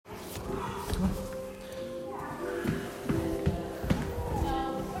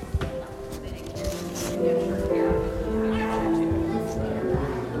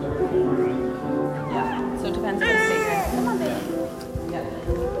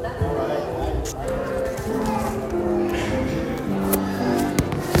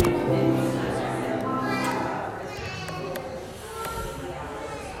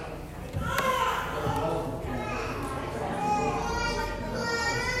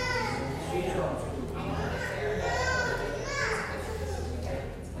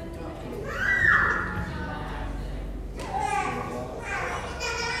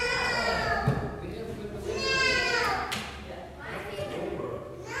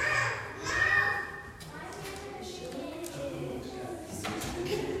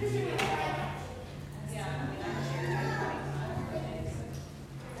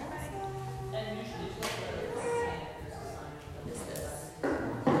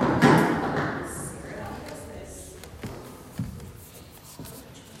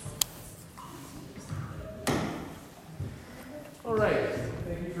All right.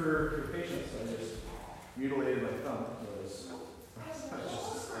 Thank you for your patience. I just mutilated my thumb. That's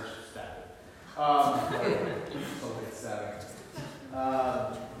just stabbing. Something stabbing.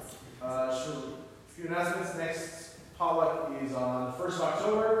 A few announcements. Next potluck is on the 1st of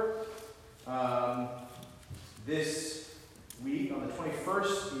October. This week, on the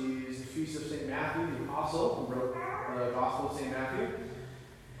 21st, is the Feast of St. Matthew, the Apostle, who wrote the Gospel of St. Matthew.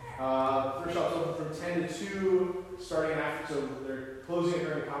 First shop's open from 10 to 2, starting after, so they're closing it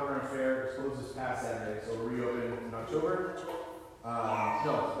during the Common Ground Fair. It closes past Saturday, so we'll reopen in October.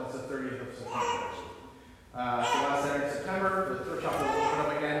 No, that's the 30th of September, actually. So last Saturday in September, the third shop will open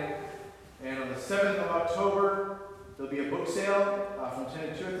up again. And on the 7th of October, there'll be a book sale from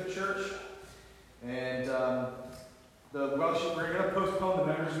 10 to 2 at the church. And we're going to postpone the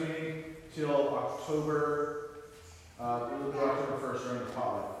members meeting till October 1st during the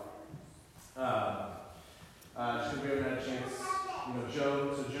potluck. Just because we haven't had a chance,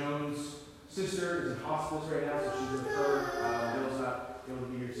 Joan's sister is in hospice right now, so she's referred. Bill's not able to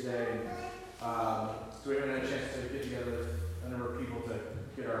be here today. So we haven't had a chance to get together a number of people to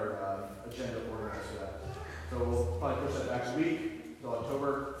get our agenda organized for that. So we'll probably push that back a week until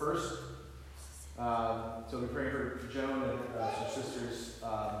October 1st. So we're praying for Joan and her sister's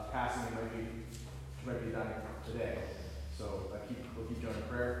passing. She might be dying today. So we'll keep Joan in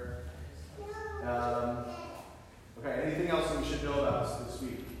prayer. Okay, anything else that we should know about this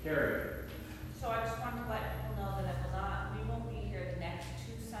week? Carrie? So I just wanted to let people know that we won't be here the next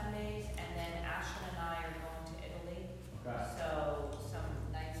 2 Sundays, and then Ashlyn and I are going to Italy. Okay. So some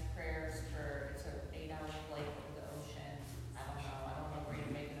nice prayers it's an 8-hour flight over the ocean. I don't know where you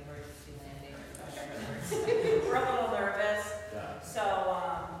make an emergency landing or something. We're a little nervous. Yeah. So,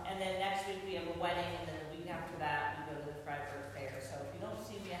 and then next week we have a wedding, and then the week after that we go to the Freiburg Fair. So if you don't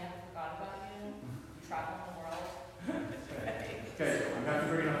see me, I haven't forgotten about you. Traveling the world. Okay, I'm going to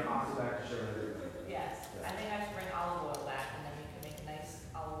bring enough pasta back to share with everybody. Yes. Yeah. I think I should bring olive oil back, and then we can make a nice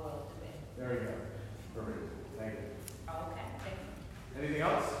olive oil dipping. There you go. Perfect. Thank you. Okay. Thank you. Anything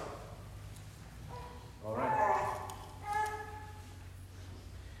else? All right.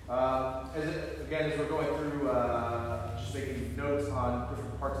 As we're going through, just making notes on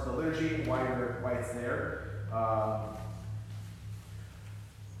different parts of the liturgy and why it's there.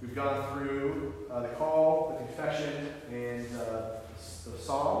 We've gone through the call, the confession, and the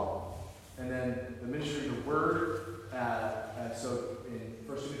psalm, and then the ministry of the word. And so in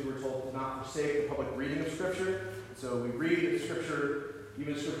 1 Timothy we're told to not forsake the public reading of Scripture. So we read Scripture,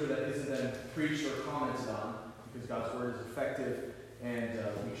 even Scripture that isn't then preached or commented on, because God's word is effective, and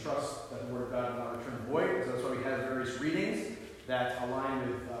we trust that the word of God will not return void. So that's why we have various readings that align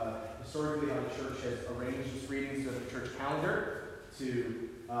with historically how the church has arranged its readings to the church calendar to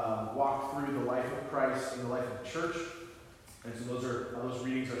walk through the life of Christ and the life of the church. And so those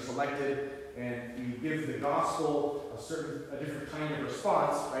readings are selected, and we give the gospel a different kind of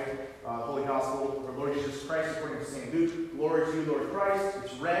response, right? Holy Gospel of our Lord Jesus Christ, according to St. Luke, glory to you, Lord Christ.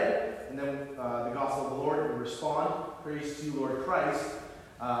 It's read, and then the Gospel of the Lord, we respond, praise to you, Lord Christ,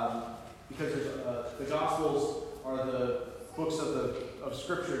 because the Gospels are the books of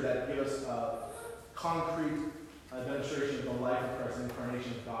Scripture that give us concrete demonstration of the life of Christ, the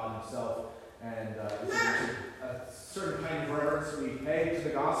incarnation of God Himself, and there's a certain kind of reverence we pay to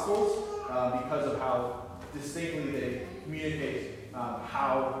the Gospels because of how distinctly they communicate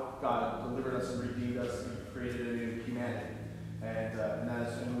how God delivered us and redeemed us and created a new humanity, and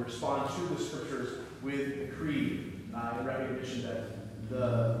we respond to the Scriptures with the creed in recognition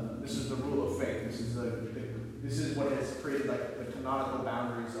that this is the rule of faith. This is what has created the canonical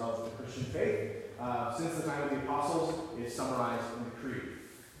boundaries of the Christian faith. Since the time of the apostles, it's summarized in the creed.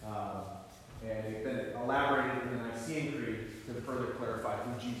 And it's been elaborated in the Nicene Creed to further clarify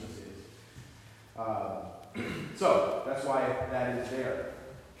who Jesus is. So, that's why that is there.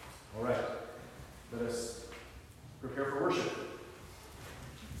 All right. Let us prepare for worship.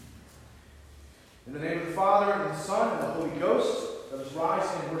 In the name of the Father, and the Son, and the Holy Ghost, let us rise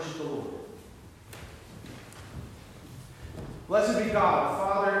and worship the Lord. Blessed be God, the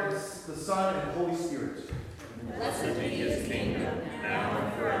Father, and the Son, and the Holy Spirit. Blessed be His kingdom, now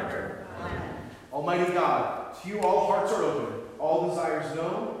and forever. Amen. Almighty God, to you all hearts are open, all desires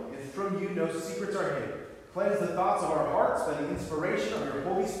known, and from you no secrets are hid. Cleanse the thoughts of our hearts by the inspiration of your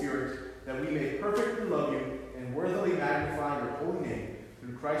Holy Spirit, that we may perfectly love you and worthily magnify your holy name,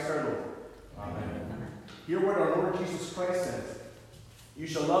 through Christ our Lord. Amen. Amen. Hear what our Lord Jesus Christ says. You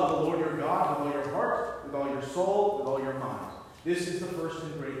shall love the Lord your God with all your heart, with all your soul, with all your mind. This is the first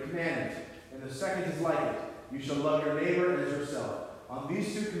and great commandment, and the second is like it. You shall love your neighbor as yourself. On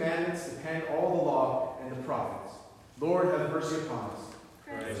these 2 commandments depend all the law and the prophets. Lord, have mercy upon us.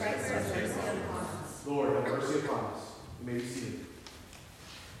 Christ have mercy upon us. Lord, have mercy upon us. You may be seated.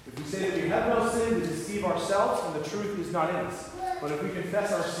 If we say that we have no sin, we deceive ourselves, and the truth is not in us. But if we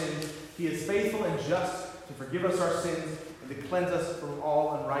confess our sins, he is faithful and just to forgive us our sins and to cleanse us from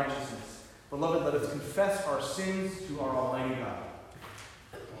all unrighteousness. Beloved, let us confess our sins to our Almighty God.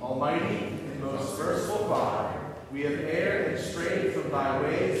 Almighty and most merciful Father, we have erred and strayed from thy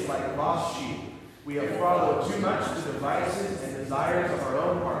ways like lost sheep. We have followed too much the devices and desires of our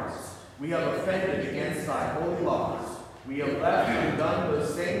own hearts. We have offended against thy holy laws. We have left and done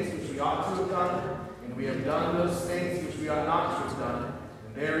those things which we ought to have done, and we have done those things which we ought not to have done,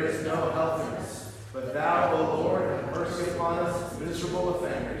 and there is no help in us. But thou, O Lord, have mercy upon us, miserable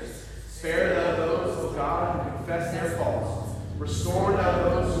offenders. Spare thou those, O God, who confess their faults. Restore thou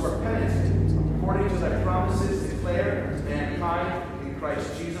those who are penitent, according to thy promises declared to mankind in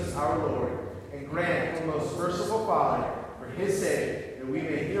Christ Jesus our Lord. And grant, O most merciful Father, for his sake, that we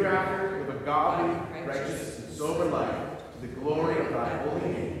may hereafter live a godly, righteous, and sober life, to the glory of thy holy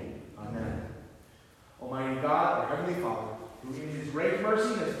name. Amen. Almighty God, our heavenly Father, who in his great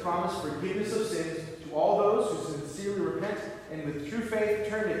mercy has promised forgiveness of sins to all those who sincerely repent and with true faith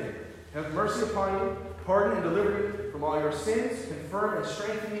turn to him, have mercy upon you, pardon and deliver you from all your sins, confirm and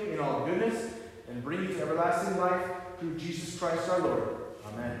strengthen you in all goodness, and bring you to everlasting life through Jesus Christ our Lord.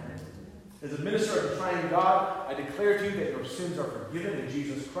 Amen. As a minister of the triune God, I declare to you that your sins are forgiven in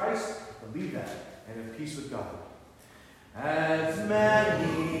Jesus Christ. Believe that, and have peace with God. As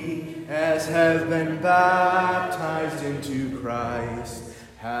many as have been baptized into Christ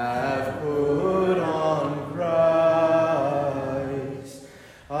have put on Christ.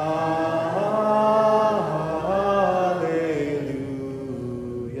 Alleluia.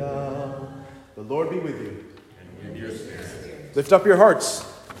 The Lord be with you. And with your spirit. Lift up your hearts.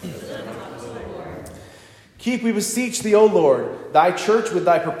 Keep, we beseech thee, O Lord, thy church with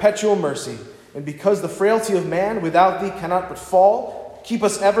thy perpetual mercy. And because the frailty of man without thee cannot but fall, keep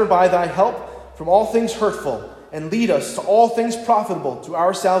us ever by thy help from all things hurtful, and lead us to all things profitable to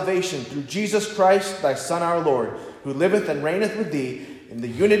our salvation through Jesus Christ, thy Son, our Lord, who liveth and reigneth with thee in the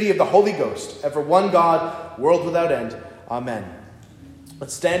unity of the Holy Ghost, ever one God, world without end. Amen.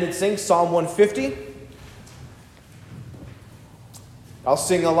 Let's stand and sing Psalm 150. I'll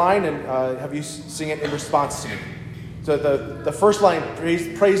sing a line and have you sing it in response to me. So the first line,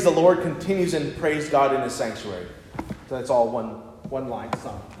 praise the Lord, continues in praise God in his sanctuary. So that's all one line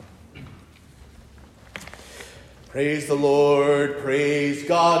sung. Praise the Lord, praise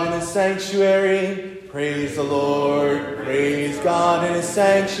God in his sanctuary. Praise the Lord, praise God in his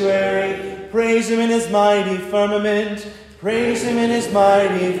sanctuary. Praise him in his mighty firmament. Praise him in his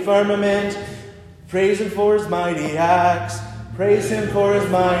mighty firmament. Praise him for his mighty acts. Praise him for his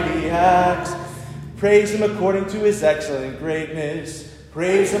mighty acts. Praise him according to his excellent greatness.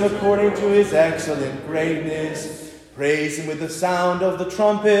 Praise him according to his excellent greatness. Praise him with the sound of the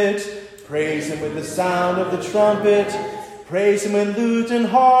trumpet. Praise him with the sound of the trumpet. Praise him with lute and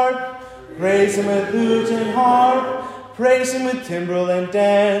harp. Praise him with lute and harp. Praise him with timbrel and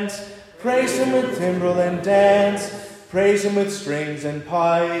dance. Praise him with timbrel and dance. Praise him with strings and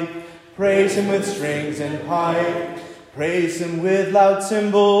pipe. Praise him with strings and pipe. Praise him with loud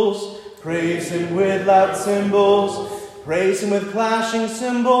cymbals. Praise him with loud cymbals. Praise him with clashing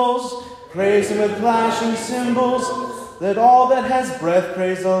cymbals. Praise him with clashing cymbals. Let all that has breath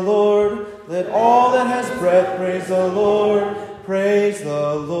praise the Lord. Let all that has breath praise the Lord. Praise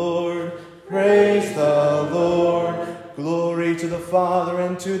the Lord. Praise the Lord. Glory to the Father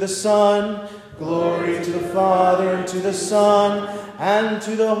and to the Son. Glory to the Father and to the Son. And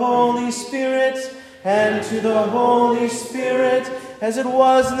to the Holy Spirit. And to the Holy Spirit, as it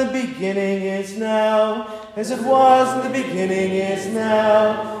was in the beginning, is now, as it was in the beginning, is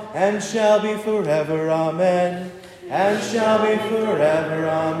now, and shall be forever. Amen. And shall be forever.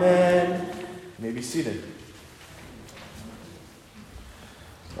 Amen. You may be seated.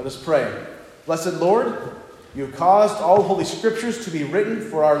 Let us pray. Blessed Lord, you have caused all holy scriptures to be written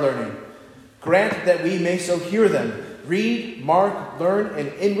for our learning. Grant that we may so hear them, read, mark, learn,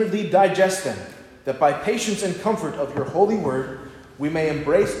 and inwardly digest them, that by patience and comfort of your holy word, we may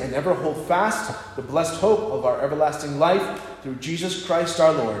embrace and ever hold fast the blessed hope of our everlasting life through Jesus Christ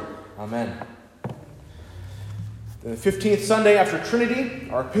our Lord. Amen. The 15th Sunday after Trinity,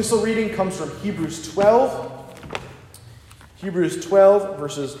 our epistle reading comes from Hebrews 12. Hebrews 12,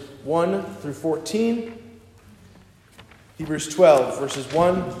 verses 1 through 14. Hebrews 12, verses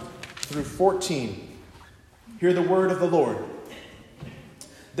 1 through 14. Hear the word of the Lord.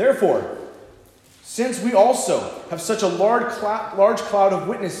 Therefore, since we also have such a large cloud of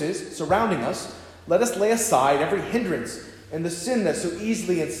witnesses surrounding us, Let us lay aside every hindrance and the sin that so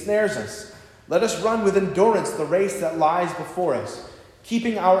easily ensnares us. Let us run with endurance the race that lies before us,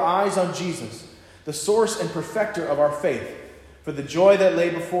 keeping our eyes on Jesus, the source and perfecter of our faith. For the joy that lay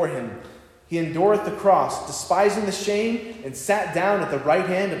before him, he endured the cross, despising the shame, and sat down at the right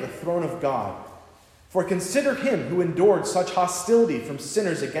hand of the throne of God. For consider him who endured such hostility from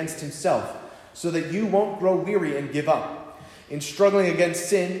sinners against himself, so that you won't grow weary and give up. In struggling against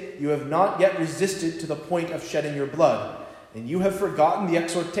sin, you have not yet resisted to the point of shedding your blood, and you have forgotten the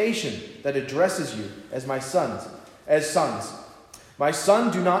exhortation that addresses you as sons. My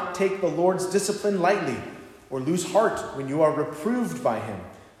son, do not take the Lord's discipline lightly, or lose heart when you are reproved by him.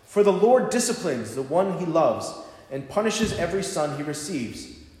 For the Lord disciplines the one he loves, and punishes every son he receives.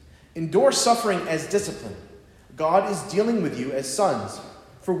 Endure suffering as discipline. God is dealing with you as sons.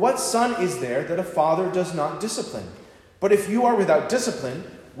 For what son is there that a father does not discipline? But if you are without discipline,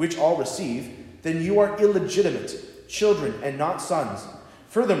 which all receive, then you are illegitimate, children and not sons.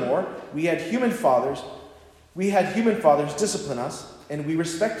 Furthermore, we had human fathers discipline us, and we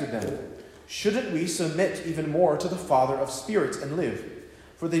respected them. Shouldn't we submit even more to the Father of spirits and live?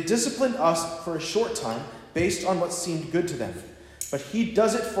 For they disciplined us for a short time based on what seemed good to them. But he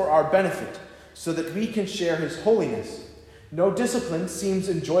does it for our benefit, so that we can share his holiness. No discipline seems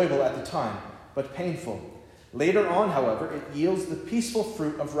enjoyable at the time, but painful. Later on, however, it yields the peaceful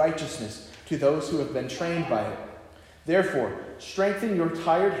fruit of righteousness to those who have been trained by it. Therefore, strengthen your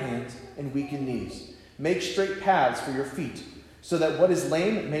tired hands and weakened knees. Make straight paths for your feet, so that what is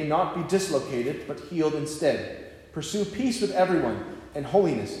lame may not be dislocated, but healed instead. Pursue peace with everyone and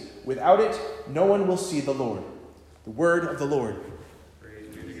holiness. Without it, no one will see the Lord. The word of the Lord. Praise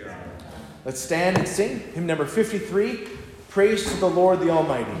be to God. Let's stand and sing hymn number 53, Praise to the Lord the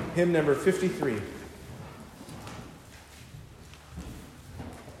Almighty. Hymn number 53.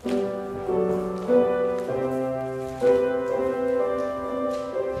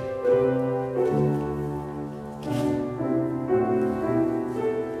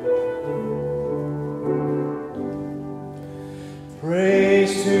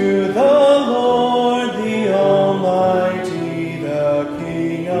 Praise to the Lord, the Almighty, the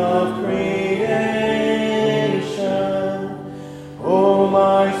King of creation. O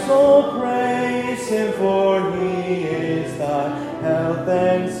my soul, praise him, for he is thy health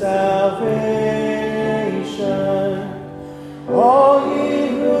and salvation. All ye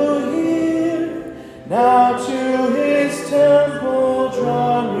who hear, now to his temple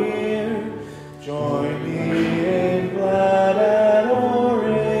draw near. Join me in glad adoration.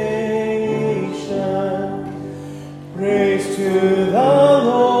 Praise to the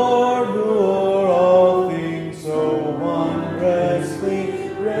Lord, who o'er all things so wondrously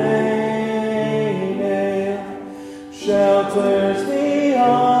reigneth. Shelters thee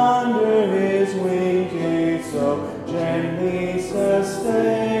under his wing gates, so gently sustaineth.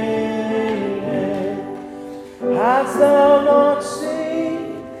 Hast thou not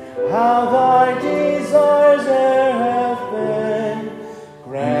seen how thy desires e'er have been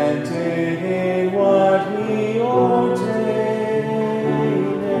granted in what he ordained?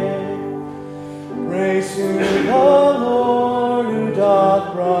 Praise to the Lord, who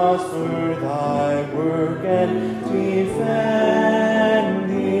doth prosper thy work and defend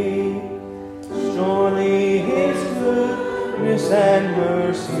thee. Surely his goodness and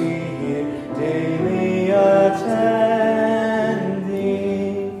mercy here daily attend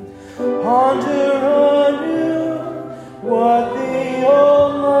thee. Ponder anew what the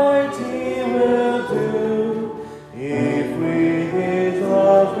Almighty will do, if with his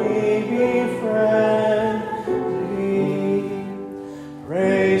love we be friendly.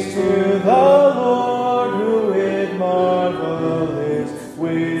 Praise to the Lord, who with marvelous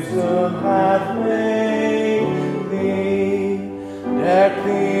wisdom hath made thee. Deck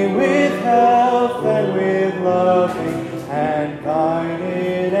thee with health and with loving, and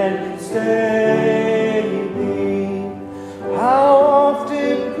guided and stately. How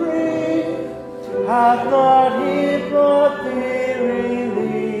often grief hath not he brought thee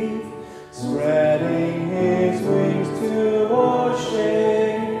relief, spreading his wings to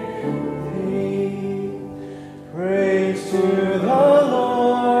o'ershade thee. Praise to the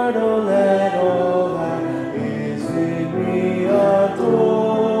Lord, O let all that is in me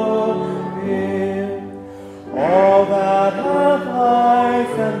adore him. All that have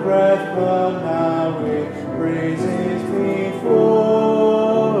life and breath come now with praises before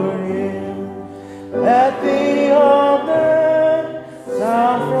him. Let the Amen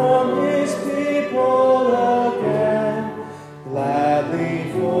sound from his people again,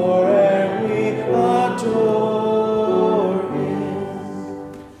 gladly forever we adore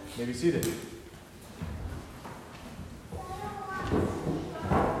him. May be seated.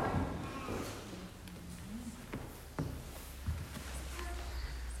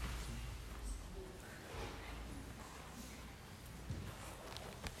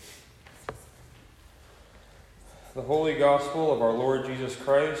 The Holy Gospel of our Lord Jesus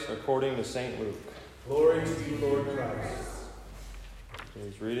Christ according to St. Luke. Glory to you, Lord Christ.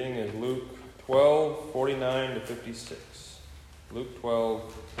 Today's reading is Luke 12, 49 to 56. Luke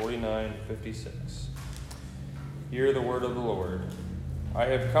 12, 49 to 56. Hear the word of the Lord. I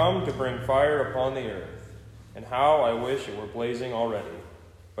have come to bring fire upon the earth, and how I wish it were blazing already.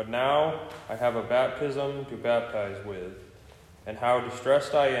 But now I have a baptism to baptize with, and how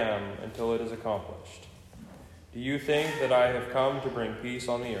distressed I am until it is accomplished. Do you think that I have come to bring peace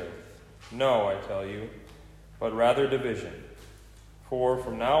on the earth? No, I tell you, but rather division. For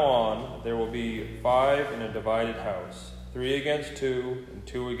from now on there will be 5 in a divided house, 3 against 2, and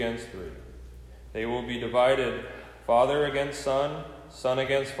 2 against 3. They will be divided, father against son, son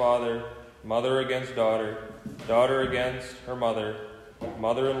against father, mother against daughter, daughter against her mother,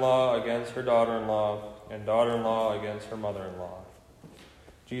 mother-in-law against her daughter-in-law, and daughter-in-law against her mother-in-law.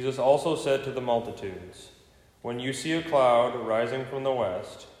 Jesus also said to the multitudes, when you see a cloud rising from the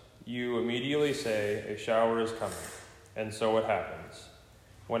west, you immediately say, a shower is coming, and so it happens.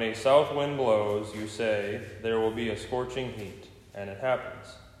 When a south wind blows, you say, there will be a scorching heat, and it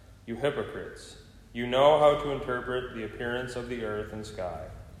happens. You hypocrites, you know how to interpret the appearance of the earth and sky,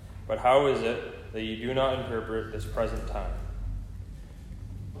 but how is it that you do not interpret this present time?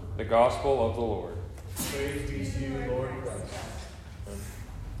 The Gospel of the Lord. Praise be to you, Lord Christ.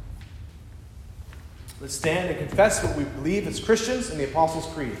 Let's stand and confess what we believe as Christians in the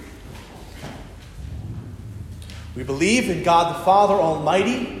Apostles' Creed. We believe in God the Father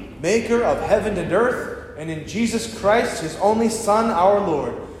Almighty, maker of heaven and earth, and in Jesus Christ, his only Son, our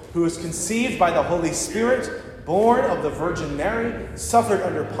Lord, who was conceived by the Holy Spirit, born of the Virgin Mary, suffered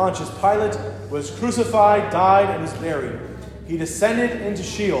under Pontius Pilate, was crucified, died, and was buried. He descended into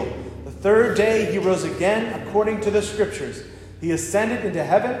Sheol. The third day he rose again according to the Scriptures. He ascended into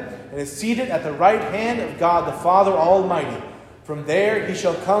heaven and is seated at the right hand of God the Father Almighty. From there he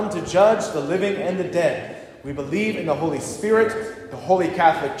shall come to judge the living and the dead. We believe in the Holy Spirit, the Holy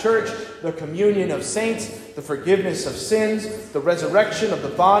Catholic Church, the communion of saints, the forgiveness of sins, the resurrection of the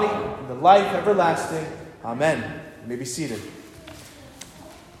body, and the life everlasting. Amen. You may be seated.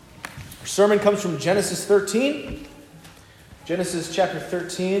 Our sermon comes from Genesis 13. Genesis chapter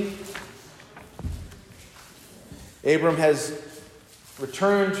 13. Abram has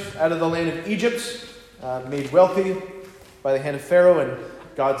returned out of the land of Egypt, made wealthy by the hand of Pharaoh and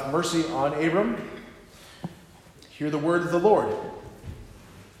God's mercy on Abram. Hear the word of the Lord.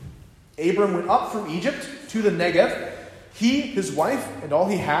 Abram went up from Egypt to the Negev, he, his wife, and all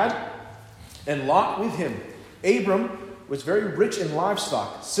he had, and Lot with him. Abram was very rich in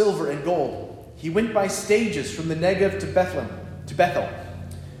livestock, silver and gold. He went by stages from the Negev to Bethel,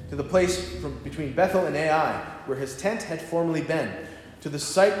 to the place between Bethel and Ai, where his tent had formerly been, to the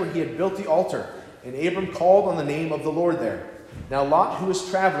site where he had built the altar. And Abram called on the name of the Lord there. Now Lot, who was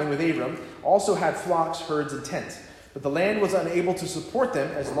traveling with Abram, also had flocks, herds, and tents. But the land was unable to support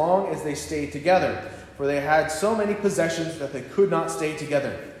them as long as they stayed together, for they had so many possessions that they could not stay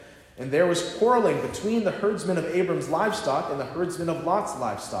together. And there was quarreling between the herdsmen of Abram's livestock and the herdsmen of Lot's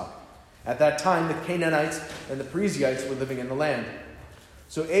livestock. At that time the Canaanites and the Perizzites were living in the land.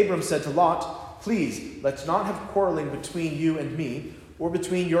 So Abram said to Lot, please, let's not have quarreling between you and me, or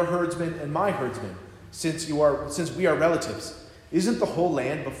between your herdsmen and my herdsmen, since we are relatives. Isn't the whole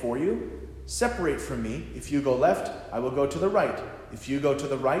land before you? Separate from me. If you go left, I will go to the right. If you go to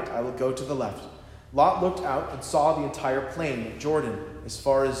the right, I will go to the left. Lot looked out and saw the entire plain of Jordan, as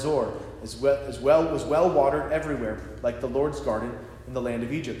far as Zor, was well watered everywhere, like the Lord's garden in the land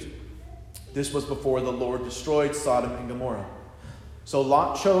of Egypt. This was before the Lord destroyed Sodom and Gomorrah. So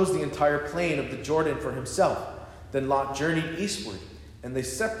Lot chose the entire plain of the Jordan for himself. Then Lot journeyed eastward, and they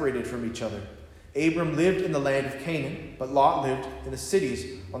separated from each other. Abram lived in the land of Canaan, but Lot lived in the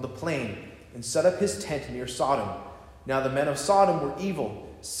cities on the plain, and set up his tent near Sodom. Now the men of Sodom were evil,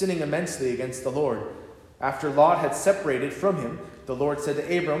 sinning immensely against the Lord. After Lot had separated from him, the Lord said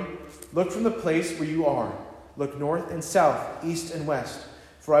to Abram, look from the place where you are. Look north and south, east and west.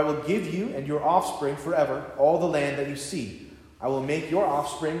 For I will give you and your offspring forever all the land that you see. I will make your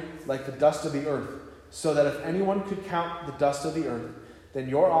offspring like the dust of the earth, so that if anyone could count the dust of the earth, then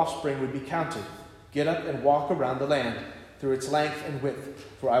your offspring would be counted. Get up and walk around the land, through its length and width,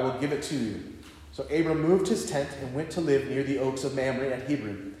 for I will give it to you. So Abram moved his tent and went to live near the oaks of Mamre at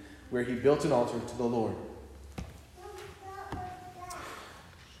Hebron, where he built an altar to the Lord.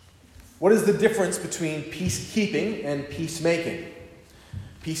 What is the difference between peacekeeping and peacemaking?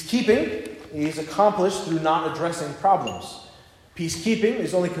 Peacekeeping is accomplished through not addressing problems. Peacekeeping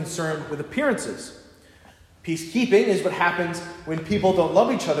is only concerned with appearances. Peacekeeping is what happens when people don't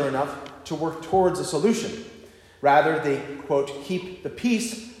love each other enough to work towards a solution. Rather, they, quote, keep the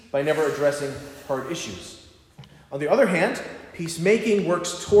peace by never addressing hard issues. On the other hand, peacemaking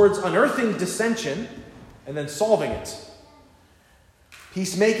works towards unearthing dissension and then solving it.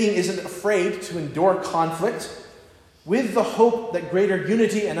 Peacemaking isn't afraid to endure conflict with the hope that greater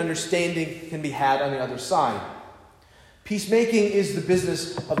unity and understanding can be had on the other side. Peacemaking is the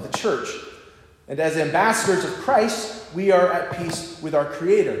business of the church. And as ambassadors of Christ, we are at peace with our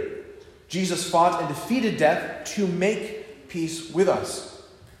Creator. Jesus fought and defeated death to make peace with us.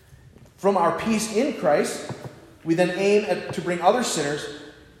 From our peace in Christ, we then aim to bring other sinners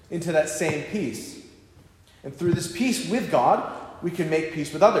into that same peace. And through this peace with God, we can make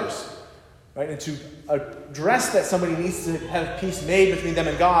peace with others. Right? And to address that somebody needs to have peace made between them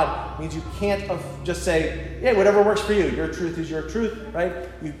and God means you can't just say, yeah, whatever works for you. Your truth is your truth, right?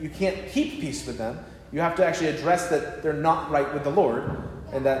 You can't keep peace with them. You have to actually address that they're not right with the Lord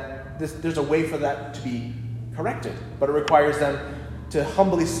and that there's a way for that to be corrected. But it requires them to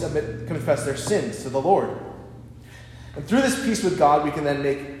humbly confess their sins to the Lord. And through this peace with God, we can then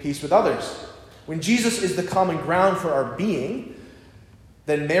make peace with others. When Jesus is the common ground for our being,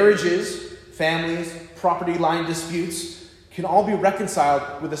 then marriages, families, property line disputes can all be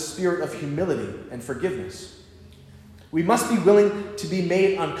reconciled with a spirit of humility and forgiveness. We must be willing to be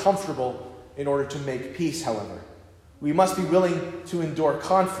made uncomfortable in order to make peace, however. We must be willing to endure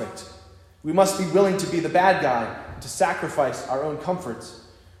conflict. We must be willing to be the bad guy, to sacrifice our own comforts.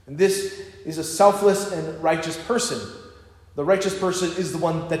 And this is a selfless and righteous person. The righteous person is the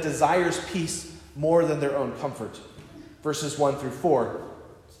one that desires peace more than their own comfort. Verses 1 through 4.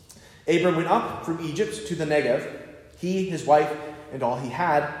 Abram went up from Egypt to the Negev, he, his wife, and all he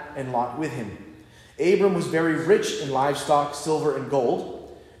had, and Lot with him. Abram was very rich in livestock, silver, and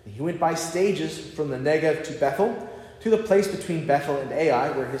gold. And he went by stages from the Negev to Bethel, to the place between Bethel and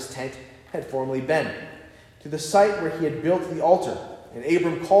Ai, where his tent had formerly been, to the site where he had built the altar. And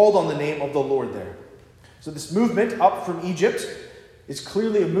Abram called on the name of the Lord there. So this movement up from Egypt is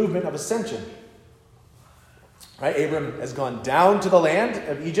clearly a movement of ascension. Right? Abram has gone down to the land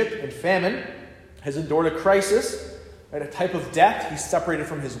of Egypt in famine, has endured a crisis, right? A type of death. He's separated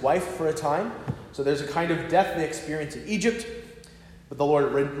from his wife for a time. So there's a kind of death they experience in Egypt. But the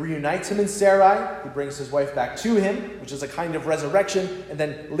Lord reunites him in Sarai. He brings his wife back to him, which is a kind of resurrection, and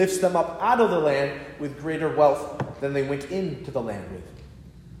then lifts them up out of the land with greater wealth than they went into the land with.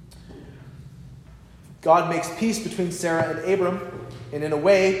 God makes peace between Sarah and Abram, and in a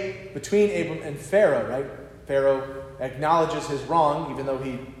way, between Abram and Pharaoh, right? Pharaoh acknowledges his wrong, even though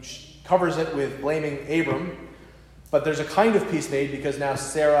he covers it with blaming Abram. But there's a kind of peace made because now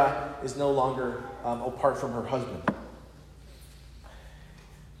Sarah is no longer apart from her husband.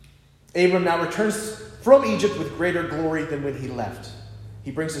 Abram now returns from Egypt with greater glory than when he left.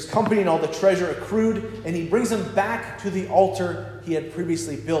 He brings his company and all the treasure accrued, and he brings them back to the altar he had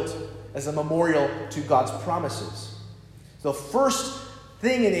previously built as a memorial to God's promises. The first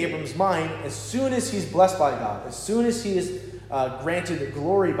thing in Abram's mind, as soon as he's blessed by God, as soon as he is granted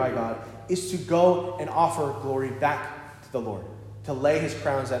glory by God, is to go and offer glory back to the Lord, to lay his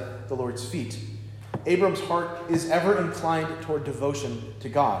crowns at the Lord's feet. Abram's heart is ever inclined toward devotion to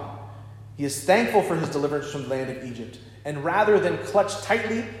God. He is thankful for his deliverance from the land of Egypt, and rather than clutch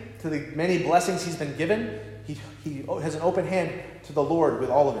tightly to the many blessings he's been given, he has an open hand to the Lord with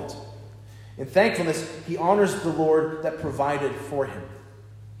all of it. In thankfulness, he honors the Lord that provided for him.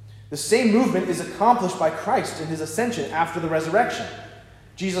 The same movement is accomplished by Christ in his ascension after the resurrection.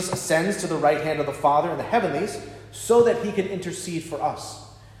 Jesus ascends to the right hand of the Father in the heavenlies so that he can intercede for us.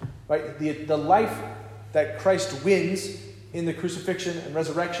 Right? The life that Christ wins in the crucifixion and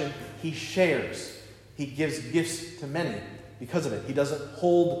resurrection, he shares. He gives gifts to many because of it. He doesn't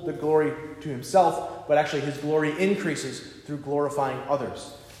hold the glory to himself, but actually his glory increases through glorifying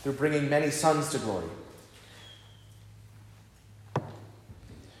others, through bringing many sons to glory.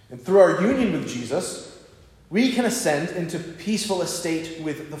 And through our union with Jesus, we can ascend into peaceful estate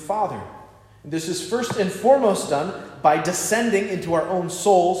with the Father. And this is first and foremost done by descending into our own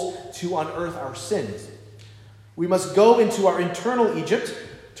souls to unearth our sins. We must go into our internal Egypt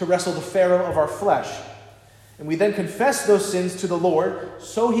to wrestle the Pharaoh of our flesh. And we then confess those sins to the Lord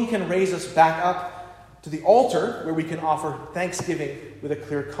so he can raise us back up to the altar where we can offer thanksgiving with a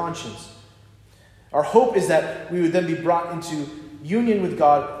clear conscience. Our hope is that we would then be brought into union with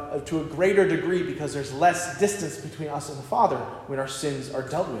God to a greater degree because there's less distance between us and the Father when our sins are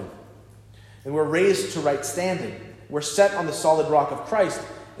dealt with. And we're raised to right standing. We're set on the solid rock of Christ,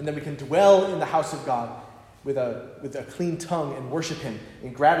 and then we can dwell in the house of God with a clean tongue and worship him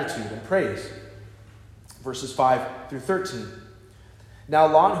in gratitude and praise. Verses 5 through 13. Now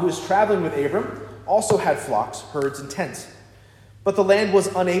Lot, who was traveling with Abram, also had flocks, herds, and tents. But the land was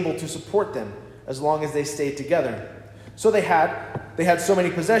unable to support them as long as they stayed together. So they had so many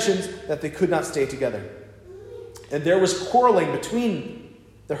possessions that they could not stay together. And there was quarreling between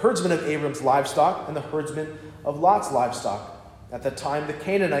the herdsmen of Abram's livestock and the herdsmen of Lot's livestock. At that time, the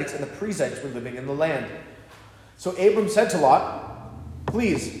Canaanites and the Perizzites were living in the land. So Abram said to Lot,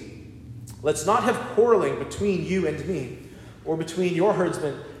 "Please, let's not have quarreling between you and me, or between your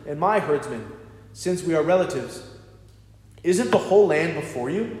herdsmen and my herdsmen, since we are relatives. Isn't the whole land before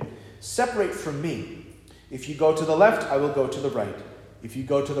you? Separate from me. If you go to the left, I will go to the right. If you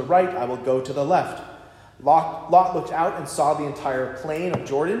go to the right, I will go to the left." Lot looked out and saw the entire plain of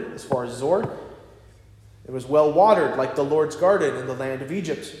Jordan as far as Zor. It was well watered, like the Lord's garden in the land of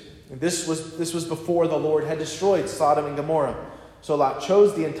Egypt. And this was before the Lord had destroyed Sodom and Gomorrah. So Lot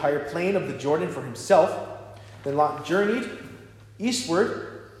chose the entire plain of the Jordan for himself. Then Lot journeyed eastward,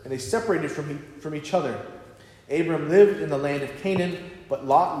 and they separated from each other. Abram lived in the land of Canaan, but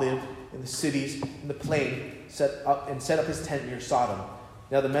Lot lived in the cities in the plain, set up his tent near Sodom.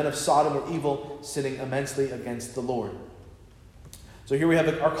 Now the men of Sodom were evil, sinning immensely against the Lord. So here we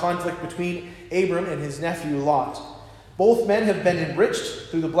have our conflict between Abram and his nephew Lot. Both men have been enriched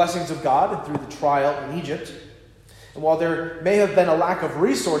through the blessings of God and through the trial in Egypt. And while there may have been a lack of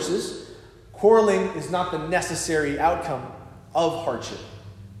resources, quarreling is not the necessary outcome of hardship.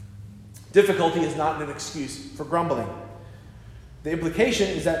 Difficulty is not an excuse for grumbling. The implication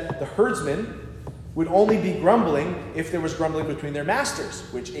is that the herdsmen would only be grumbling if there was grumbling between their masters,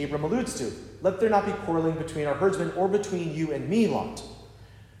 which Abram alludes to. Let there not be quarreling between our herdsmen or between you and me, Lot.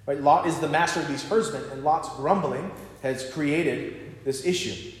 Right? Lot is the master of these herdsmen, and Lot's grumbling has created this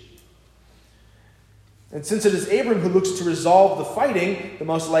issue. And since it is Abram who looks to resolve the fighting, the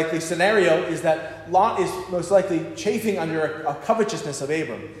most likely scenario is that Lot is most likely chafing under a covetousness of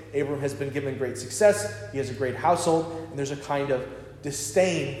Abram. Abram has been given great success, he has a great household, and there's a kind of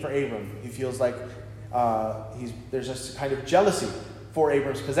disdain for Abram. He feels like there's a kind of jealousy for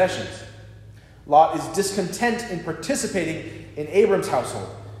Abram's possessions. Lot is discontent in participating in Abram's household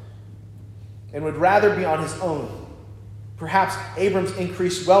and would rather be on his own. Perhaps Abram's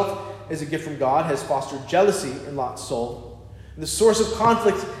increased wealth as a gift from God has fostered jealousy in Lot's soul. And the source of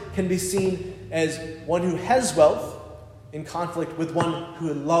conflict can be seen as one who has wealth in conflict with one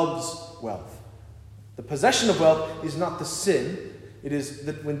who loves wealth. The possession of wealth is not the sin. It is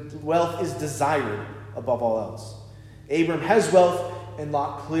that when wealth is desired above all else. Abram has wealth, and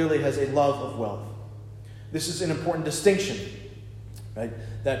Lot clearly has a love of wealth. This is an important distinction, right?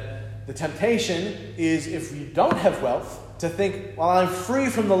 That the temptation is, if you don't have wealth, to think, well, I'm free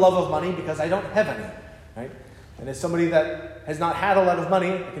from the love of money because I don't have any, right? And as somebody that has not had a lot of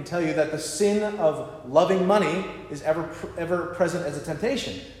money, I can tell you that the sin of loving money is ever present as a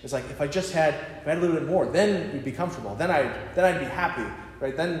temptation. It's like, if I had a little bit more, then we'd be comfortable. Then I'd be happy,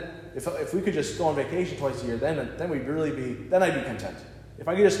 right? Then if we could just go on vacation twice a year, then I'd be content. If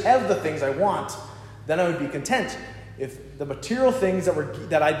I could just have the things I want, then I would be content. If the material things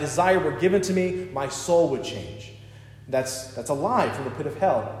that I desire were given to me, my soul would change. That's a lie from the pit of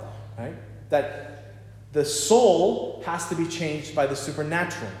hell, right? That the soul has to be changed by the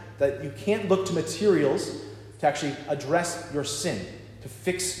supernatural. That you can't look to materials to actually address your sin, to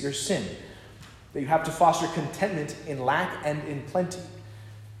fix your sin. That you have to foster contentment in lack and in plenty.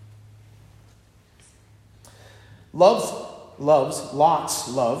 Lot's love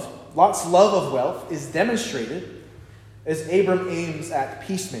of wealth is demonstrated as Abram aims at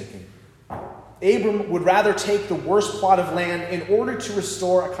peacemaking. Abram would rather take the worst plot of land in order to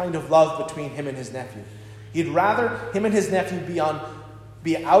restore a kind of love between him and his nephew. He'd rather him and his nephew be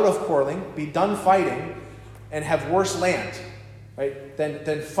out of quarreling, be done fighting, and have worse land, right,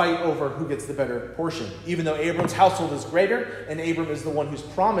 than fight over who gets the better portion. Even though Abram's household is greater, and Abram is the one who's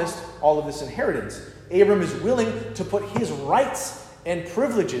promised all of this inheritance, Abram is willing to put his rights and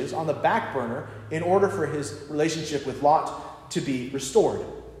privileges on the back burner in order for his relationship with Lot to be restored.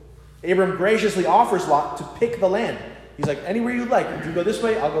 Abram graciously offers Lot to pick the land. He's like, anywhere you like. If you go this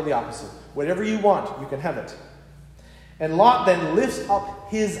way, I'll go the opposite. Whatever you want, you can have it. And Lot then lifts up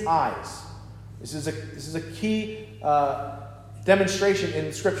his eyes. This is a key demonstration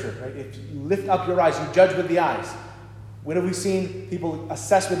in Scripture. Right? If you lift up your eyes, you judge with the eyes. When have we seen people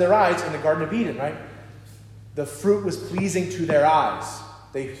assess with their eyes? In the Garden of Eden, right? The fruit was pleasing to their eyes.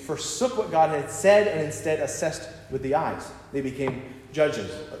 They forsook what God had said and instead assessed with the eyes. They became judges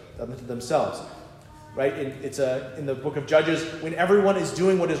unto themselves. Right? It's in the book of Judges, when everyone is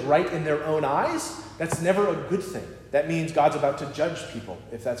doing what is right in their own eyes, that's never a good thing. That means God's about to judge people,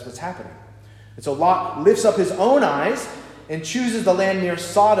 if that's what's happening. And so Lot lifts up his own eyes and chooses the land near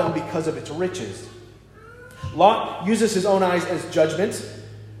Sodom because of its riches. Lot uses his own eyes as judgment,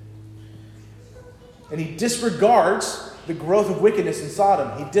 and he disregards the growth of wickedness in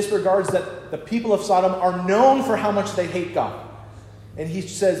Sodom. He disregards that the people of Sodom are known for how much they hate God. And he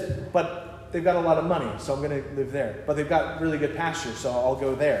says, but they've got a lot of money, so I'm going to live there. But they've got really good pasture, so I'll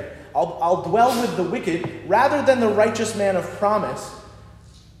go there. I'll dwell with the wicked rather than the righteous man of promise,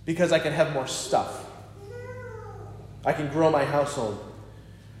 because I can have more stuff. I can grow my household.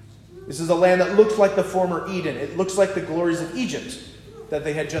 This is a land that looks like the former Eden. It looks like the glories of Egypt that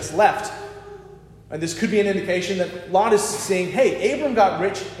they had just left. And this could be an indication that Lot is saying, hey, Abram got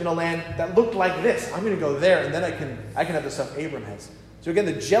rich in a land that looked like this. I'm going to go there, and then I can have the stuff Abram has. So again,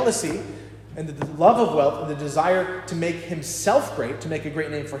 the jealousy and the love of wealth and the desire to make himself great, to make a great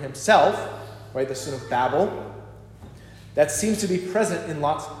name for himself, right, the sin of Babel, that seems to be present in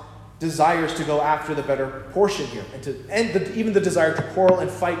Lot's desires to go after the better portion here, and even the desire to quarrel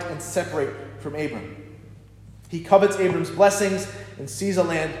and fight and separate from Abram. He covets Abram's blessings and sees a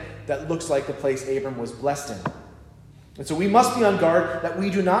land that looks like the place Abram was blessed in. And so we must be on guard that we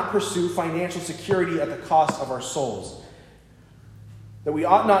do not pursue financial security at the cost of our souls. That we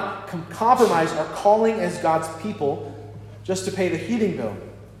ought not compromise our calling as God's people just to pay the heating bill.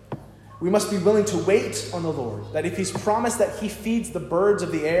 We must be willing to wait on the Lord, that if he's promised that he feeds the birds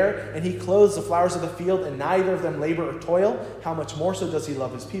of the air and he clothes the flowers of the field and neither of them labor or toil, how much more so does he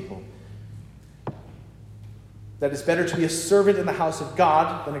love his people? That it's better to be a servant in the house of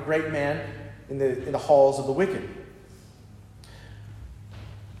God than a great man in the halls of the wicked.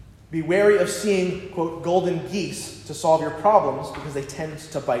 Be wary of seeing, quote, golden geese to solve your problems because they tend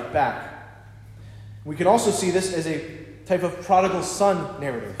to bite back. We can also see this as a type of prodigal son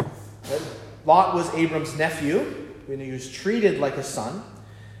narrative. Right? Lot was Abram's nephew, and he was treated like a son.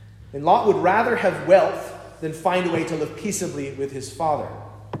 And Lot would rather have wealth than find a way to live peaceably with his father.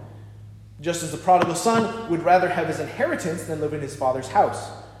 Just as the prodigal son would rather have his inheritance than live in his father's house.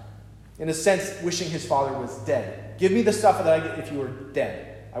 In a sense, wishing his father was dead. Give me the stuff that I get if you were dead.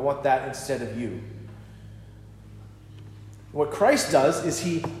 I want that instead of you. What Christ does is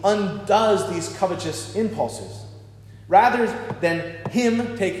he undoes these covetous impulses. Rather than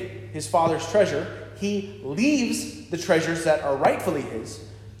him take his father's treasure, he leaves the treasures that are rightfully his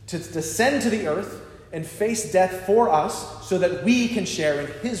to descend to the earth and face death for us so that we can share in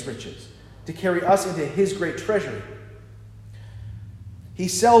his riches, to carry us into his great treasury. He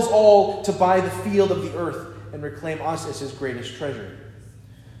sells all to buy the field of the earth and reclaim us as his greatest treasure.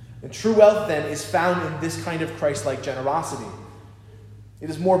 And true wealth, then, is found in this kind of Christ-like generosity. It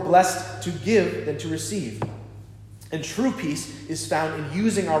is more blessed to give than to receive. And true peace is found in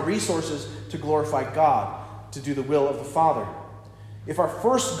using our resources to glorify God, to do the will of the Father. If our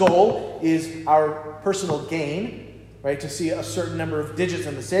first goal is our personal gain, right, to see a certain number of digits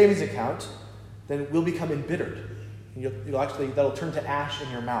in the savings account, then we'll become embittered. And that'll turn to ash in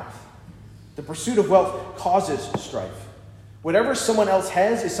your mouth. The pursuit of wealth causes strife. Whatever someone else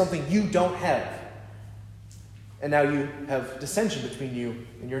has is something you don't have. And now you have dissension between you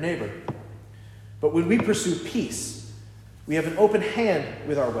and your neighbor. But when we pursue peace, we have an open hand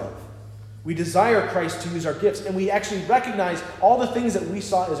with our wealth. We desire Christ to use our gifts, and we actually recognize all the things that we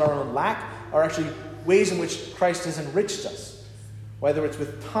saw as our own lack are actually ways in which Christ has enriched us. Whether it's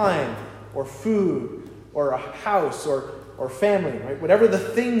with time, or food, or a house, or family, right? Whatever the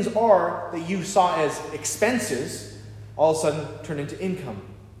things are that you saw as expenses, all of a sudden turn into income.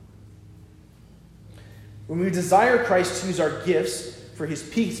 When we desire Christ to use our gifts for his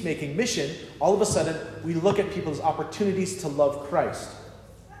peacemaking mission, all of a sudden we look at people's opportunities to love Christ.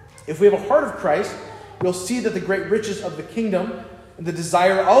 If we have a heart of Christ, we'll see that the great riches of the kingdom and the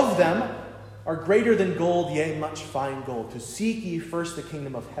desire of them are greater than gold, yea, much fine gold. To seek ye first the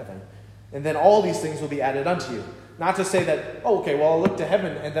kingdom of heaven, and then all these things will be added unto you. Not to say that, I'll look to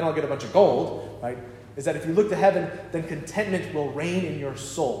heaven and then I'll get a bunch of gold, right? Is that if you look to heaven, then contentment will reign in your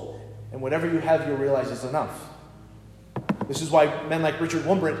soul. And whatever you have, you'll realize is enough. This is why men like Richard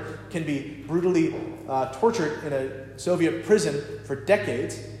Wurmbrand can be brutally tortured in a Soviet prison for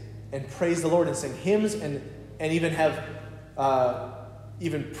decades and praise the Lord and sing hymns and even have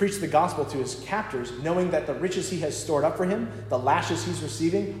even preach the gospel to his captors, knowing that the riches he has stored up for him, the lashes he's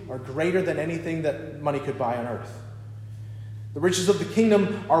receiving, are greater than anything that money could buy on earth. The riches of the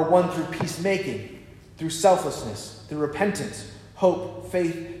kingdom are won through peacemaking, through selflessness, through repentance, hope,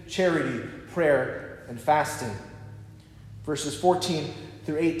 faith, charity, prayer, and fasting. Verses 14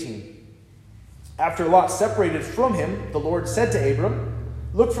 through 18. After Lot separated from him, the Lord said to Abram,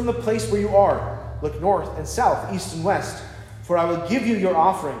 "Look from the place where you are. Look north and south, east and west. For I will give you your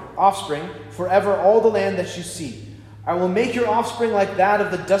offspring forever all the land that you see. I I will make your offspring like that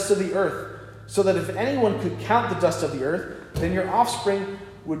of the dust of the earth, so that if anyone could count the dust of the earth, then your offspring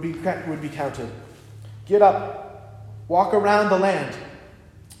would be counted. Get up, walk around the land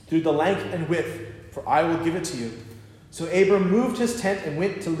through the length and width, for I will give it to you. So Abram moved his tent and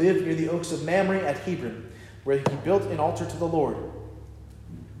went to live near the oaks of Mamre at Hebron, where he built an altar to the Lord.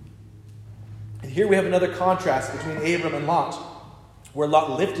 And here we have another contrast between Abram and Lot, where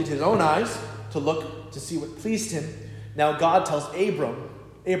Lot lifted his own eyes to look to see what pleased him. Now God tells Abram,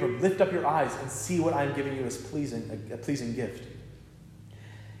 lift up your eyes and see what I'm giving you as a pleasing gift.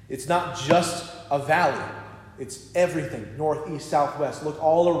 It's not just a valley. It's everything, north, east, south, west. Look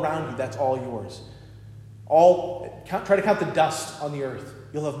all around you. That's all yours. Try to count the dust on the earth.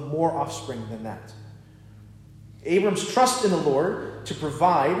 You'll have more offspring than that. Abram's trust in the Lord to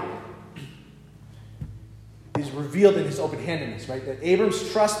provide is revealed in his open-handedness, right? That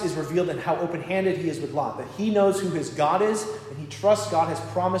Abram's trust is revealed in how open-handed he is with Lot. That he knows who his God is, and he trusts God has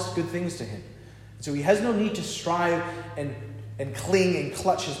promised good things to him. So he has no need to strive and cling and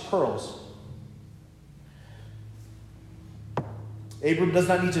clutch his pearls. Abram does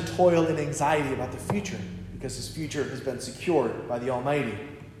not need to toil in anxiety about the future, because his future has been secured by the Almighty.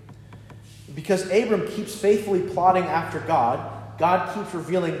 Because Abram keeps faithfully plodding after God, God keeps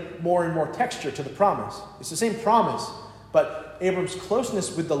revealing more and more texture to the promise. It's the same promise, but Abram's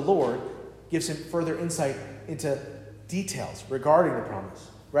closeness with the Lord gives him further insight into details regarding the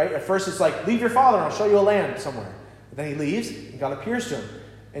promise. Right? At first it's like, leave your father and I'll show you a land somewhere. But then he leaves and God appears to him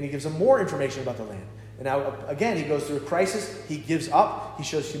and he gives him more information about the land. And now, again, he goes through a crisis. He gives up. He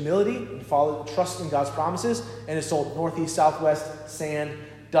shows humility and trust in God's promises. And is told northeast, southwest, sand,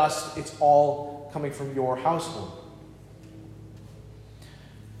 dust. It's all coming from your household.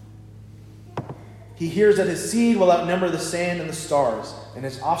 He hears that his seed will outnumber the sand and the stars, and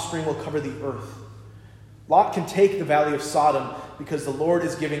his offspring will cover the earth. Lot can take the valley of Sodom because the Lord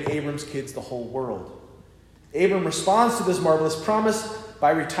is giving Abram's kids the whole world. Abram responds to this marvelous promise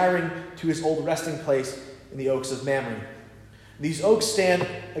by retiring to his old resting place in the oaks of Mamre. These oaks stand,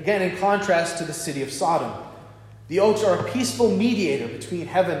 again, in contrast to the city of Sodom. The oaks are a peaceful mediator between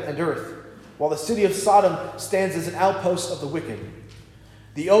heaven and earth, while the city of Sodom stands as an outpost of the wicked.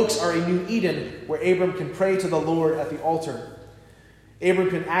 The oaks are a new Eden where Abram can pray to the Lord at the altar. Abram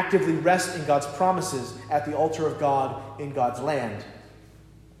can actively rest in God's promises at the altar of God in God's land.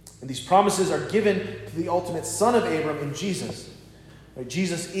 And these promises are given to the ultimate son of Abram in Jesus.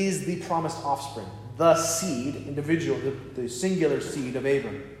 Jesus is the promised offspring, the seed, individual, the singular seed of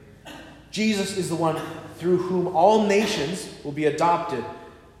Abram. Jesus is the one through whom all nations will be adopted.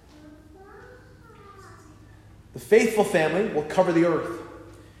 The faithful family will cover the earth.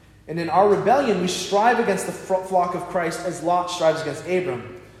 And in our rebellion, we strive against the flock of Christ as Lot strives against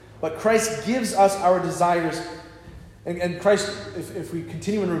Abram. But Christ gives us our desires. And Christ, if we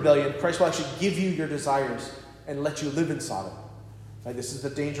continue in rebellion, Christ will actually give you your desires and let you live in Sodom. Right? This is the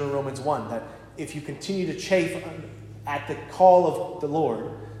danger in Romans 1, that if you continue to chafe at the call of the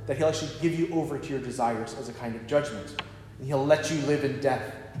Lord, that he'll actually give you over to your desires as a kind of judgment. And he'll let you live in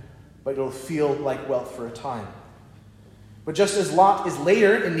death, but it'll feel like wealth for a time. But just as Lot is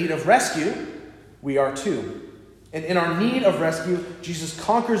later in need of rescue, we are too. And in our need of rescue, Jesus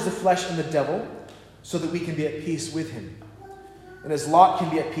conquers the flesh and the devil so that we can be at peace with him. And as Lot can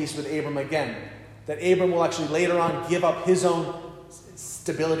be at peace with Abram again, that Abram will actually later on give up his own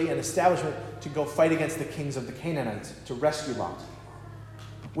stability and establishment to go fight against the kings of the Canaanites, to rescue Lot.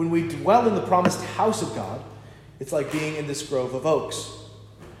 When we dwell in the promised house of God, it's like being in this grove of oaks.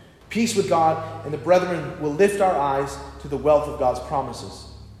 Peace with God and the brethren will lift our eyes to the wealth of God's promises.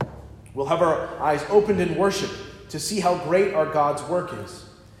 We'll have our eyes opened in worship to see how great our God's work is,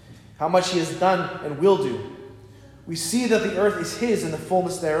 how much he has done and will do. We see that the earth is his and the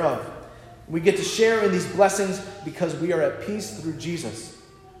fullness thereof. We get to share in these blessings because we are at peace through Jesus.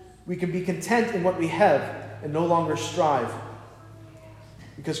 We can be content in what we have and no longer strive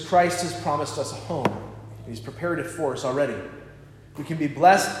because Christ has promised us a home and he's prepared it for us already. We can be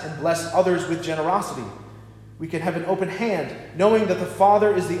blessed and bless others with generosity. We can have an open hand, knowing that the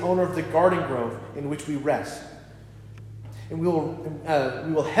Father is the owner of the garden grove in which we rest. And we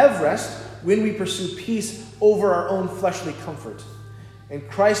will have rest when we pursue peace over our own fleshly comfort. And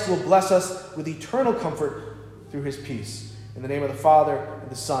Christ will bless us with eternal comfort through his peace. In the name of the Father, and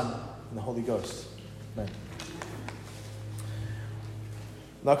the Son, and the Holy Ghost. Amen.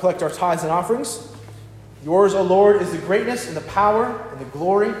 Now collect our tithes and offerings. Yours, O Lord, is the greatness and the power and the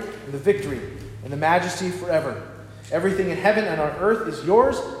glory and the victory and the majesty forever. Everything in heaven and on earth is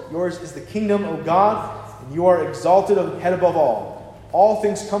yours. Yours is the kingdom, O God, and you are exalted head above all. All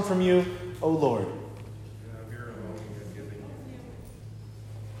things come from you, O Lord.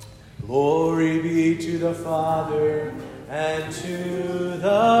 Glory be to the Father, and to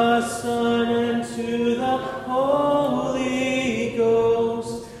the Son, and to the Holy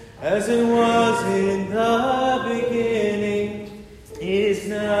Ghost, as it was in the beginning, is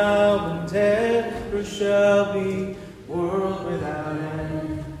now, and ever shall be, world without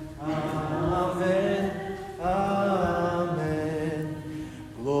end. Amen. Amen.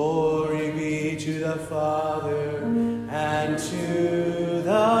 Glory be to the Father, and to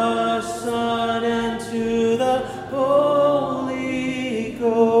the Son, and to the Holy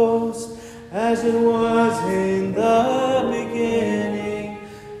Ghost, as it was in the beginning,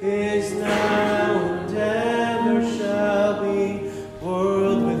 is now, and ever shall be,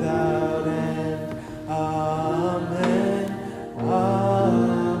 world without end. Amen.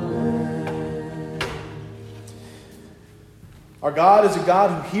 Amen. Our God is a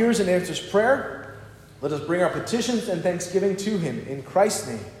God who hears and answers prayer. Let us bring our petitions and thanksgiving to him in Christ's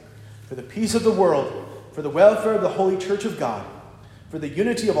name, for the peace of the world, for the welfare of the Holy Church of God, for the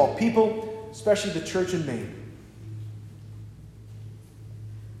unity of all people, especially the church in Maine.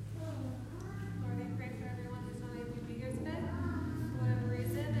 Lord, I pray for everyone who's not able to be here today. For whatever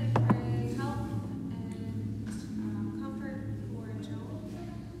reason, I pray health and comfort for Joan,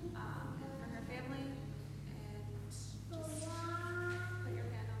 for her family, and just put your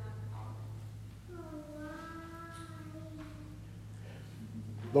hand on them all.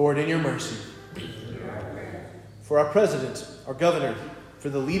 Lord, in your mercy, for our president, our governor, for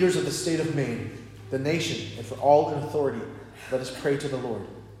the leaders of the state of Maine, the nation, and for all in authority, let us pray to the Lord.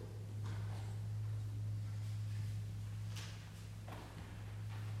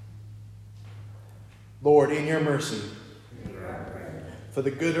 Lord, in your mercy, for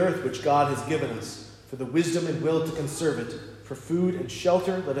the good earth which God has given us, for the wisdom and will to conserve it, for food and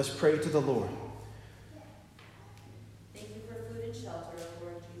shelter, let us pray to the Lord. Thank you for food and shelter,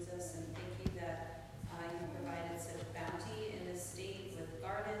 Lord Jesus, and thank you that you provided such bounty in this state with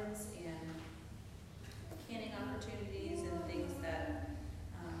gardens and canning opportunities and things that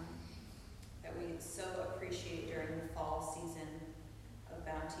that we so appreciate during the fall season of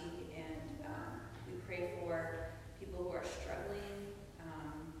bounty. And we pray for people who are struggling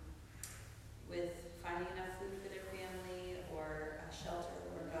with finding enough food for their family or shelter,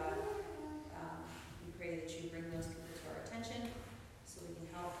 Lord God. We pray that you bring those people to our attention so we can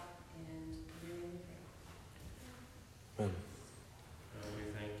help, and in your name we pray. Amen. We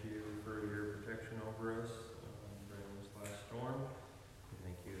thank you for your protection over us during this last storm. We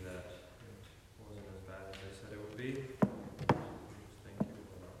thank you that it wasn't as bad as they said it would be. Just thank you,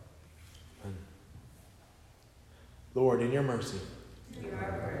 Lord. Amen. Lord, in your mercy,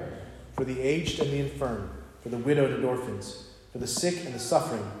 for the aged and the infirm, for the widowed and orphans, for the sick and the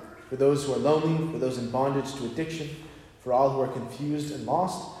suffering, for those who are lonely, for those in bondage to addiction, for all who are confused and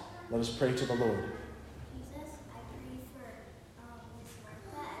lost, let us pray to the Lord. Jesus, I pray for Miss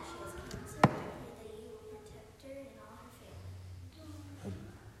Martha as she has cancer. I pray that you will protect her and all her family.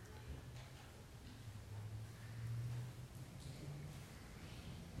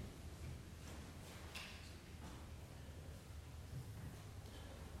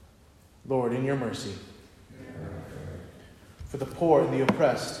 Lord, in your mercy, for the poor and the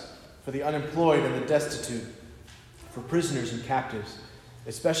oppressed, for the unemployed and the destitute, for prisoners and captives,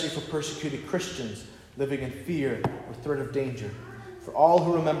 especially for persecuted Christians living in fear or threat of danger, for all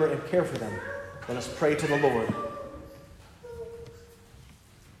who remember and care for them, let us pray to the Lord.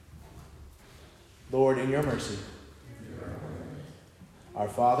 Lord, in your mercy. Our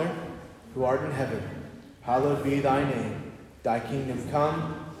Father, who art in heaven, hallowed be thy name. Thy kingdom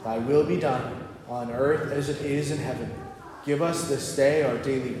come, thy will be done, on earth as it is in heaven. Give us this day our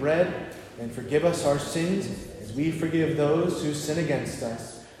daily bread, and forgive us our sins, as we forgive those who sin against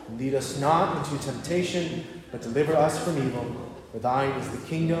us. And lead us not into temptation, but deliver us from evil. For thine is the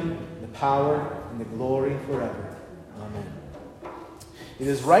kingdom, the power, and the glory forever. Amen. It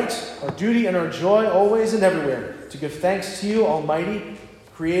is right, our duty and our joy, always and everywhere, to give thanks to you, Almighty,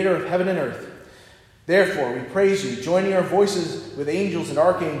 Creator of heaven and earth. Therefore, we praise you, joining our voices with angels and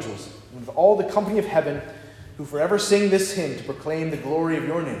archangels, and with all the company of heaven, who forever sing this hymn to proclaim the glory of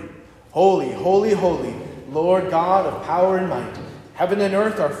your name. Holy, holy, holy, Lord God of power and might. Heaven and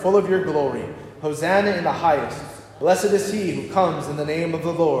earth are full of your glory. Hosanna in the highest. Blessed is he who comes in the name of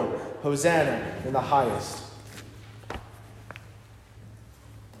the Lord. Hosanna in the highest.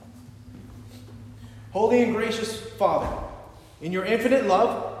 Holy and gracious Father, in your infinite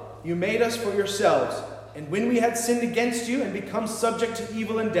love, you made us for yourselves, and when we had sinned against you and become subject to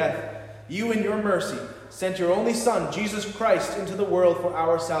evil and death, you in your mercy sent your only Son, Jesus Christ, into the world for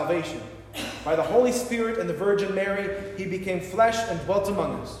our salvation. By the Holy Spirit and the Virgin Mary, he became flesh and dwelt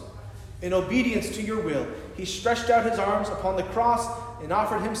among us. In obedience to your will, he stretched out his arms upon the cross and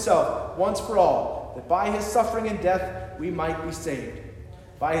offered himself once for all, that by his suffering and death we might be saved.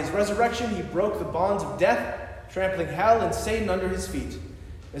 By his resurrection he broke the bonds of death, trampling hell and Satan under his feet.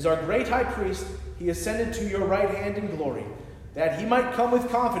 As our great high priest, he ascended to your right hand in glory, that he might come with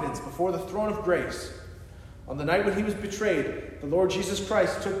confidence before the throne of grace. On the night when he was betrayed, the Lord Jesus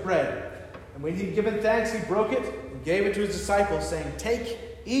Christ took bread, and when he had given thanks, he broke it and gave it to his disciples, saying, "Take,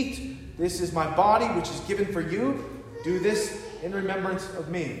 eat, this is my body, which is given for you. Do this in remembrance of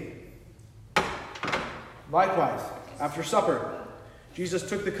me." Likewise, after supper, Jesus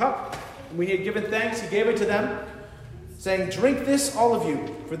took the cup, and when he had given thanks, he gave it to them, saying, "Drink this, all of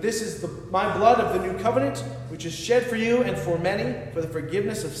you, for this is my blood of the new covenant, which is shed for you and for many for the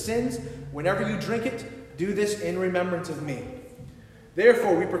forgiveness of sins. Whenever you drink it, do this in remembrance of me."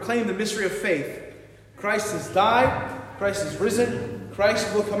 Therefore, we proclaim the mystery of faith. Christ has died, Christ is risen,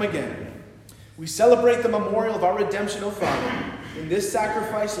 Christ will come again. We celebrate the memorial of our redemption, O Father, in this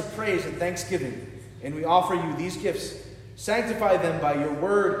sacrifice of praise and thanksgiving, and we offer you these gifts. Sanctify them by your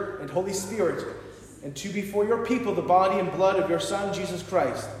word and Holy Spirit, and to be for your people the body and blood of your Son, Jesus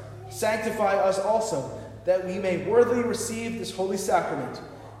Christ. Sanctify us also, that we may worthily receive this holy sacrament,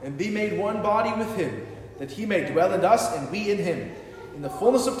 and be made one body with him, that he may dwell in us and we in him. In the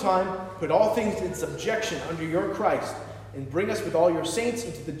fullness of time, put all things in subjection under your Christ, and bring us with all your saints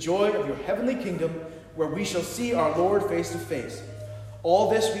into the joy of your heavenly kingdom, where we shall see our Lord face to face. All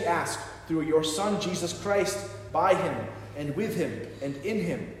this we ask through your Son, Jesus Christ, by him, and with him, and in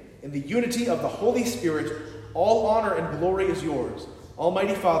him, in the unity of the Holy Spirit. All honor and glory is yours,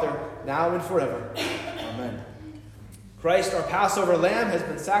 Almighty Father, now and forever. Amen. Christ, our Passover lamb, has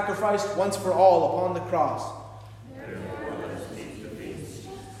been sacrificed once for all upon the cross.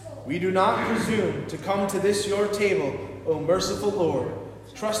 We do not presume to come to this your table, O merciful Lord,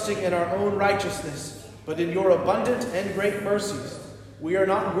 trusting in our own righteousness, but in your abundant and great mercies. We are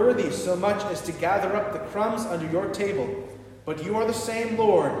not worthy so much as to gather up the crumbs under your table, but you are the same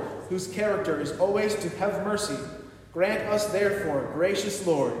Lord, whose character is always to have mercy. Grant us, therefore, gracious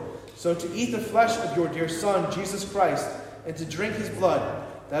Lord, so to eat the flesh of your dear Son, Jesus Christ, and to drink his blood,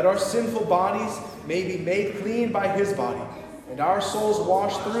 that our sinful bodies may be made clean by his body, and our souls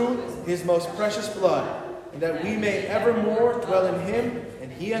washed through his most precious blood, and that we may evermore dwell in him,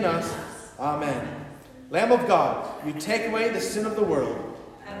 and he in us. Amen. Lamb of God, you take away the sin of the world.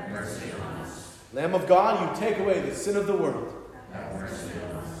 Have mercy on us. Lamb of God, you take away the sin of the world. Have mercy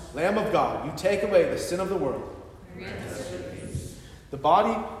on us. Lamb of God, you take away the sin of the world. Grant us your peace. The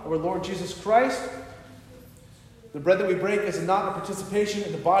body of our Lord Jesus Christ, the bread that we break is not a participation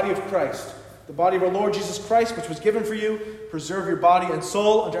in the body of Christ. The body of our Lord Jesus Christ, which was given for you, preserve your body and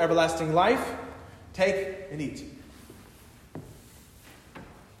soul unto everlasting life. Take and eat.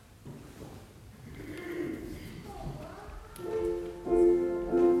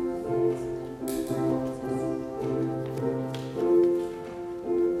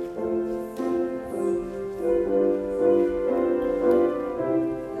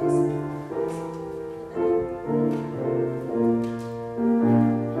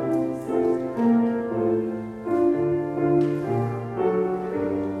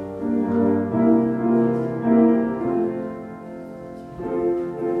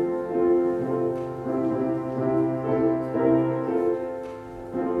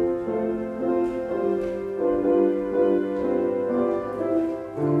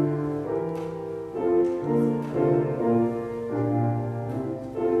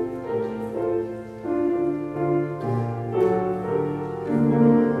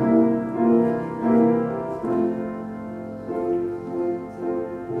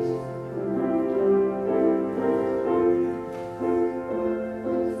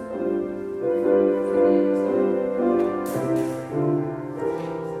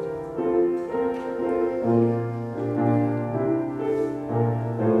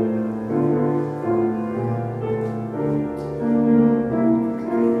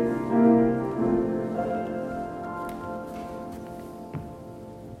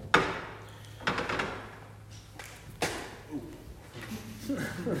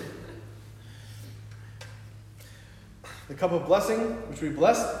 The cup of blessing, which we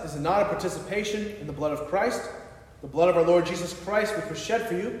bless, is not a participation in the blood of Christ. The blood of our Lord Jesus Christ, which was shed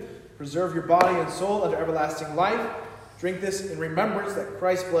for you, preserve your body and soul unto everlasting life. Drink this in remembrance that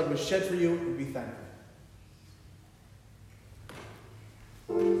Christ's blood was shed for you, and be thankful.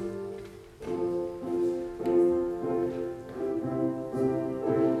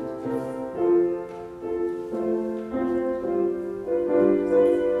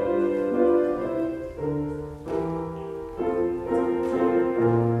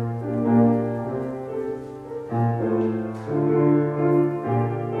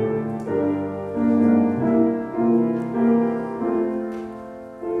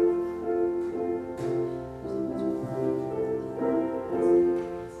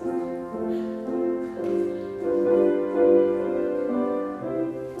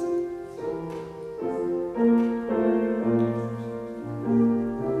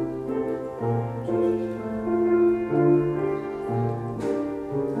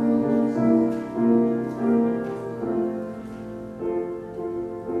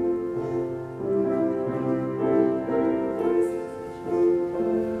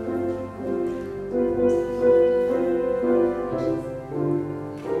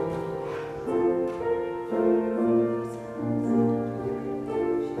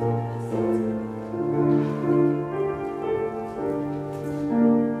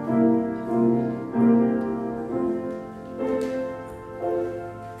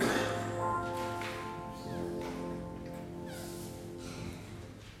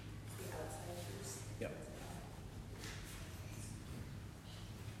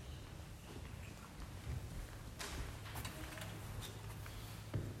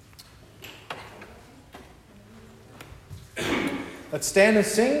 Let's stand and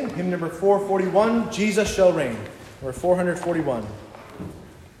sing hymn number 441, Jesus Shall Reign. Number 441.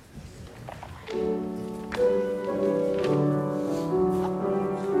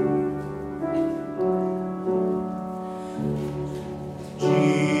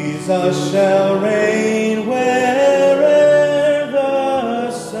 Jesus shall reign where'er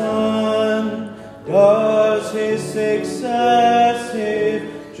the sun does his successive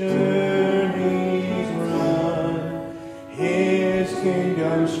journeys run. His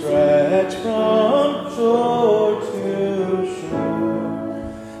kingdom stretch from shore to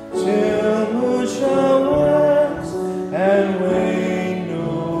shore, till moon shall wax and wane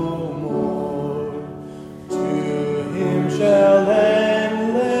no more. To him shall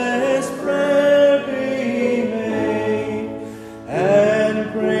endless prayer be made,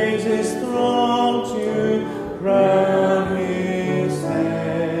 and praises throng to crown his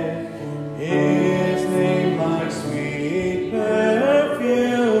head. His name like sweet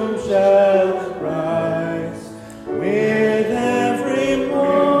perfume shall rise with every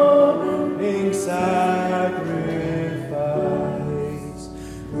morning sacrifice.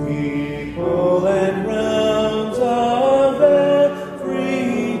 People and realms of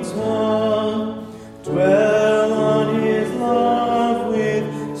every tongue dwell on his love with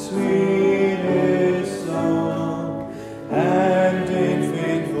sweetest song, and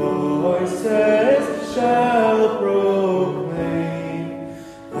infant voices shall proclaim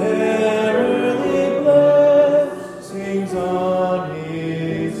their early blessings on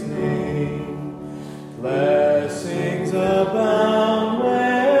his name. Blessings abound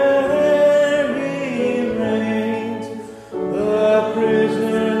where he reigns. The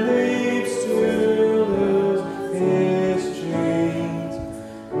prisoner leaps to loose his chains.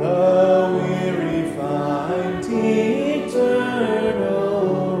 The weary find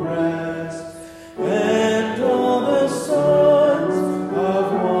eternal rest, and all the sons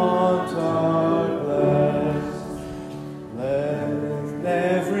of want are blessed. Let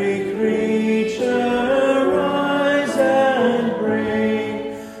every creature rise and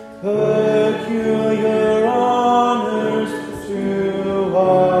bring peculiar honors to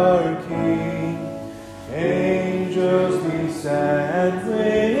our King. Angels descend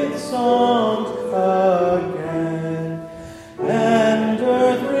with songs again, and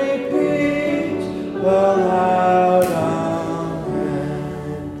earth repeats the loud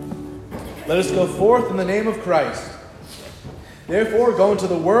Amen. Let us go forth in the name of Christ. Therefore, go into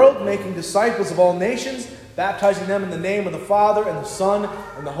the world, making disciples of all nations, baptizing them in the name of the Father, and the Son,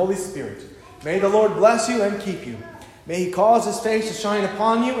 and the Holy Spirit. May the Lord bless you and keep you. May he cause his face to shine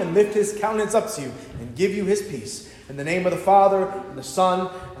upon you and lift his countenance up to you and give you his peace. In the name of the Father, and the Son,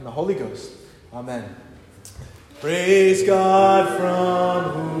 and the Holy Ghost. Amen. Praise God, from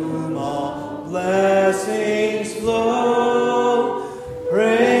whom all blessings flow.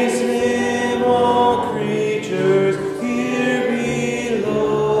 Praise him, all creatures here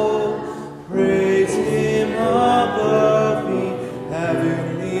below. Praise him above the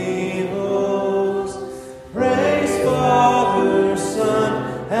heavenly host. Praise Father,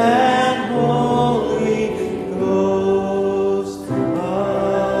 Son, and Holy Ghost.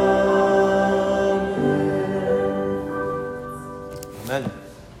 Amen. Amen.